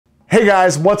Hey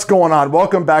guys, what's going on?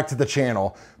 Welcome back to the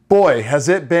channel. Boy, has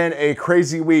it been a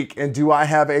crazy week, and do I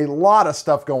have a lot of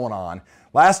stuff going on.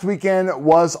 Last weekend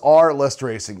was our list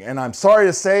racing, and I'm sorry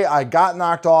to say I got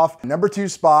knocked off number 2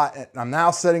 spot, and I'm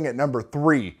now sitting at number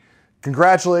 3.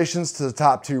 Congratulations to the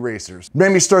top 2 racers.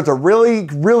 Made me start to really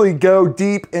go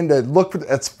deep into look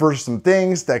for some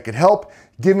things that could help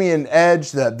give me an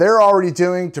edge that they're already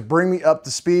doing to bring me up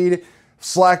to speed.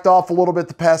 Slacked off a little bit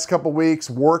the past couple weeks.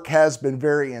 Work has been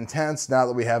very intense now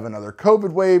that we have another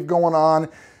COVID wave going on.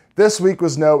 This week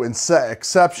was no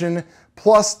exception.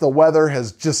 Plus the weather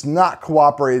has just not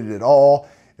cooperated at all.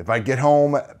 If I get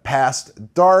home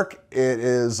past dark, it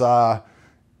is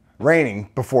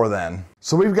raining before then.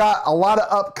 So we've got a lot of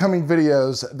upcoming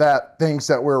videos, things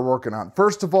that we're working on.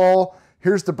 First of all,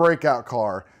 here's the breakout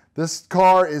car. This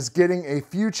car is getting a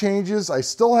few changes. I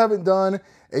still haven't done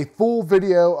a full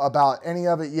video about any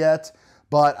of it yet,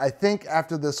 but I think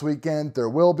after this weekend there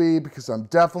will be, because I'm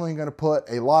definitely going to put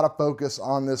a lot of focus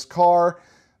on this car.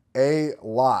 A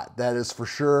lot, that is for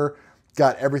sure.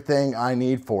 Got everything I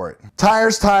need for it.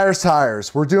 Tires.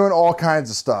 We're doing all kinds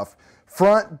of stuff.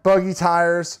 Front buggy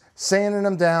tires, sanding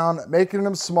them down, making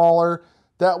them smaller.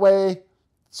 That way,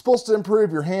 it's supposed to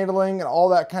improve your handling and all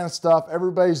that kind of stuff.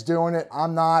 Everybody's doing it,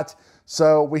 I'm not.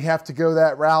 So we have to go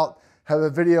that route. Have a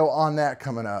video on that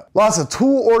coming up. Lots of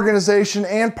tool organization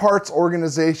and parts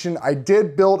organization. I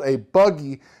did build a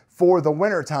buggy for the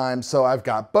winter time, so I've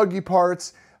got buggy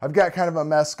parts. I've got kind of a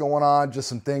mess going on, just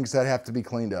some things that have to be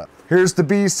cleaned up. Here's the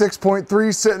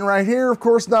B6.3 sitting right here. Of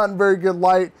course, not in very good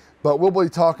light, but we'll be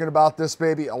talking about this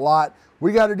baby a lot.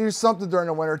 We got to do something during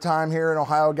the winter time here in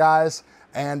Ohio, guys.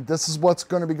 And this is what's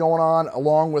going to be going on,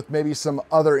 along with maybe some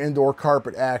other indoor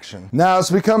carpet action. Now, as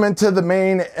we come into the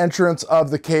main entrance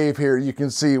of the cave here, you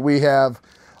can see we have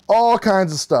all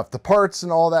kinds of stuff. The parts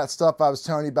and all that stuff I was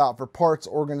telling you about for parts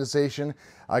organization.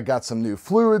 I got some new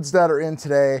fluids that are in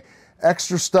today.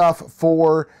 Extra stuff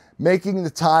for making the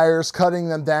tires, cutting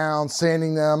them down,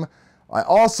 sanding them. I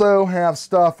also have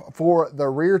stuff for the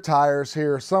rear tires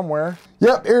here somewhere.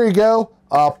 Yep, here you go.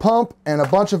 A pump and a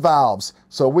bunch of valves.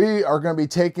 So we are going to be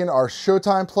taking our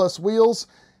Showtime Plus wheels,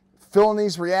 filling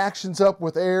these reactions up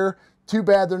with air. Too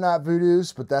bad they're not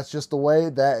Voodoos, but that's just the way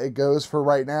that it goes for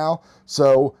right now.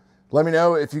 So let me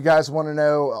know if you guys want to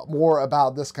know more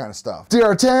about this kind of stuff.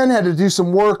 DR10 had to do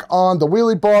some work on the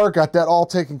wheelie bar, got that all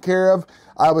taken care of.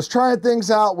 I was trying things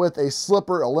out with a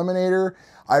slipper eliminator.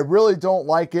 I really don't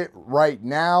like it right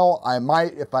now. I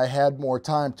might if I had more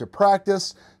time to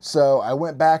practice. So I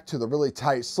went back to the really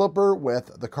tight slipper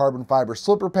with the carbon fiber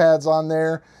slipper pads on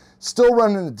there. Still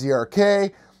running the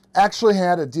DRK. Actually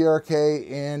had a DRK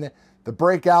in the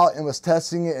breakout and was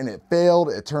testing it and it failed.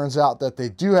 It turns out that they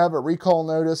do have a recall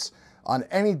notice on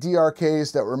any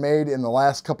DRKs that were made in the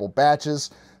last couple batches.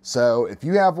 So if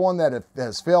you have one that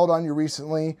has failed on you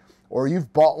recently, or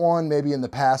you've bought one maybe in the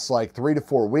past like 3 to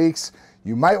 4 weeks,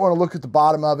 you might want to look at the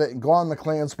bottom of it and go on the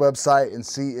Clan's website and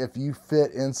see if you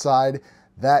fit inside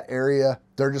that area.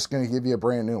 They're just going to give you a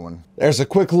brand new one. There's a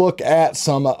quick look at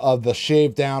some of the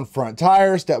shaved down front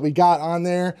tires that we got on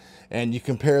there, and you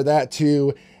compare that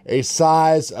to a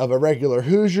size of a regular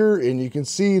Hoosier, and you can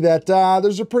see that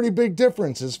there's a pretty big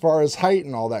difference as far as height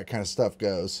and all that kind of stuff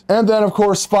goes. And then of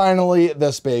course, finally,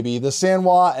 this baby, the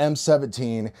Sanwa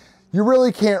M17. You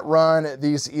really can't run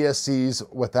these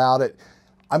ESCs without it.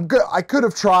 I could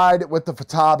have tried with the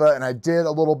Futaba, and I did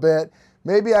a little bit.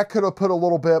 Maybe I could have put a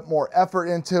little bit more effort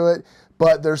into it,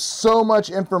 but there's so much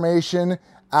information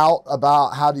out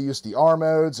about how to use the R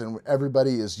modes, and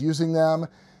everybody is using them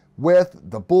with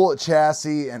the bullet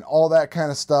chassis and all that kind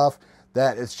of stuff,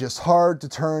 that it's just hard to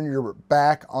turn your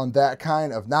back on that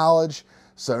kind of knowledge.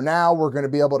 So now we're going to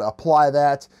be able to apply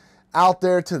that out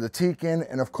there to the Tekin,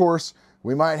 and of course,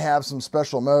 we might have some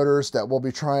special motors that we'll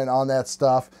be trying on that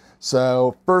stuff.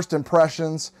 So first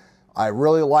impressions, I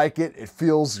really like it. It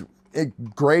feels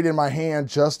great in my hand,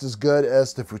 just as good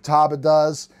as the Futaba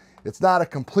does. It's not a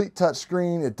complete touch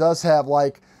screen. It does have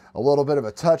like a little bit of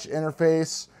a touch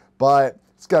interface, but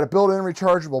it's got a built-in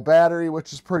rechargeable battery,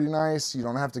 which is pretty nice. You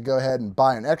don't have to go ahead and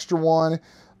buy an extra one.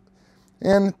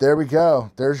 And there we go.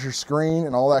 There's your screen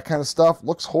and all that kind of stuff.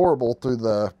 Looks horrible through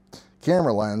the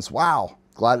camera lens. Wow.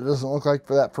 Glad it doesn't look like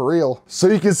that for real. So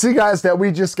you can see, guys, that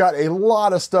we just got a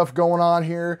lot of stuff going on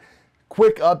here.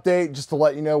 Quick update just to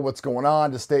let you know what's going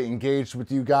on, to stay engaged with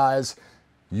you guys.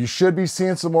 You should be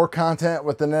seeing some more content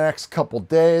within the next couple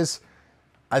days.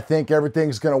 I think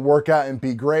everything's going to work out and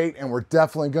be great, and we're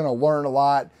definitely going to learn a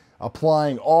lot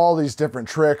applying all these different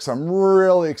tricks. I'm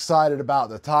really excited about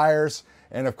the tires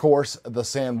and, of course, the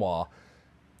Sanwa.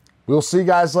 We'll see you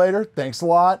guys later. Thanks a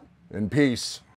lot, and peace.